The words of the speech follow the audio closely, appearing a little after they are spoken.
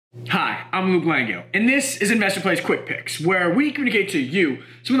Hi, I'm Luke Lango, and this is Investor Plays Quick Picks, where we communicate to you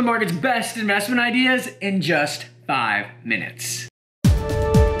some of the market's best investment ideas in just 5 minutes.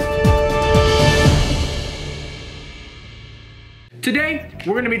 Today,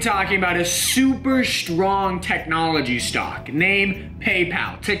 we're going to be talking about a super strong technology stock named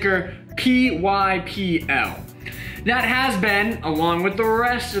PayPal, ticker PYPL. That has been, along with the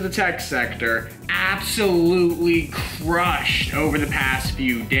rest of the tech sector, absolutely crushed over the past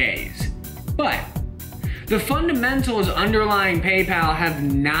few days. But the fundamentals underlying PayPal have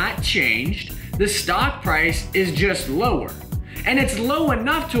not changed. The stock price is just lower. And it's low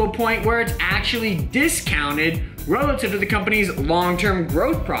enough to a point where it's actually discounted relative to the company's long-term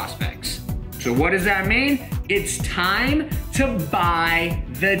growth prospects. So what does that mean? It's time to buy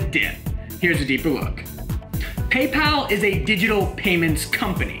the dip. Here's a deeper look. PayPal is a digital payments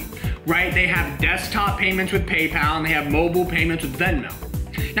company, right? They have desktop payments with PayPal and they have mobile payments with Venmo.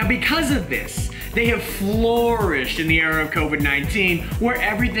 Now, because of this, they have flourished in the era of COVID-19 where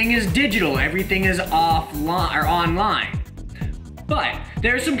everything is digital, everything is offline or online. But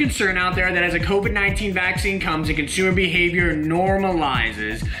there's some concern out there that as a COVID-19 vaccine comes and consumer behavior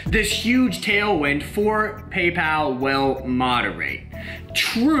normalizes, this huge tailwind for PayPal will moderate.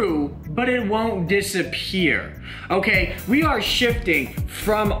 True, but it won't disappear. Okay, we are shifting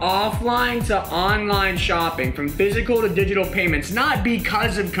from offline to online shopping, from physical to digital payments, not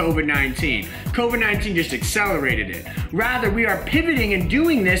because of COVID-19. COVID-19 just accelerated it. Rather, we are pivoting and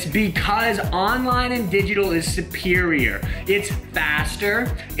doing this because online and digital is superior. It's faster,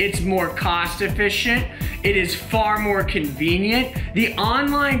 it's more cost efficient, it is far more convenient. The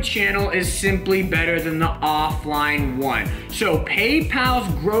online channel is simply better than the offline one. So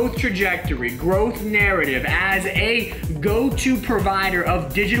PayPal's growth trajectory, growth narrative as a go-to provider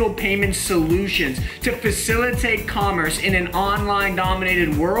of digital payment solutions to facilitate commerce in an online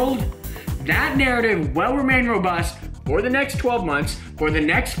dominated world, that narrative will remain robust for the next 12 months, for the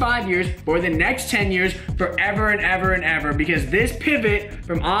next 5 years, for the next 10 years, forever and ever and ever, because this pivot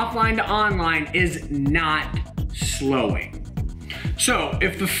from offline to online is not slowing. So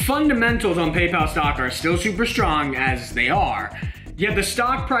if the fundamentals on PayPal stock are still super strong, as they are, yet the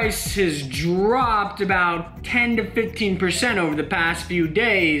stock price has dropped about 10 to 15% over the past few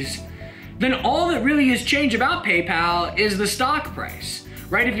days, then all that really has changed about PayPal is the stock price.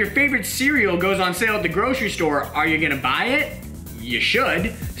 Right? If your favorite cereal goes on sale at the grocery store, are you gonna buy it? You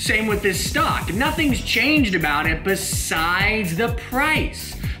should. Same with this stock. Nothing's changed about it besides the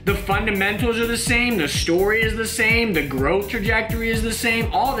price. The fundamentals are the same, the story is the same, the growth trajectory is the same.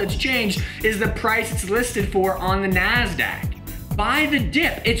 All that's changed is the price it's listed for on the NASDAQ. Buy the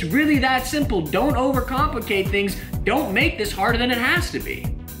dip. It's really that simple. Don't overcomplicate things. Don't make this harder than it has to be.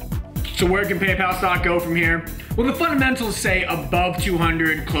 So where can PayPal stock go from here? Well, the fundamentals say above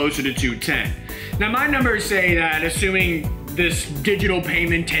 200, closer to 210. Now my numbers say that assuming this digital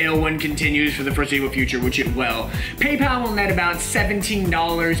payment tailwind continues for the foreseeable future, which it will, PayPal will net about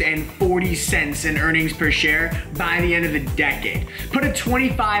 $17.40 in earnings per share by the end of the decade. Put a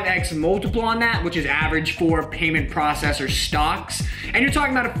 25x multiple on that, which is average for payment processor stocks, and you're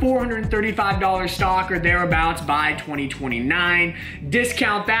talking about a $435 stock or thereabouts by 2029.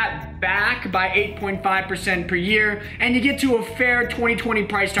 Discount that back by 8.5% per year, and you get to a fair 2020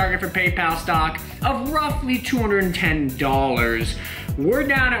 price target for PayPal stock of roughly $210. We're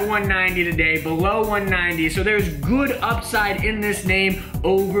down at 190 today, below 190, so there's good upside in this name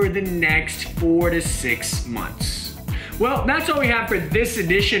over the next 4 to 6 months. Well, that's all we have for this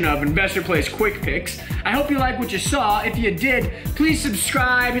edition of Investor Plays Quick Picks. I hope you like what you saw. If you did, please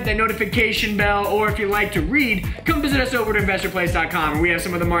subscribe, hit that notification bell, or if you like to read, come visit us over at investorplays.com where we have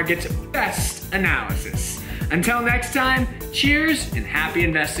some of the market's best analysis. Until next time, cheers and happy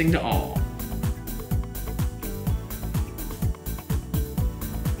investing to all.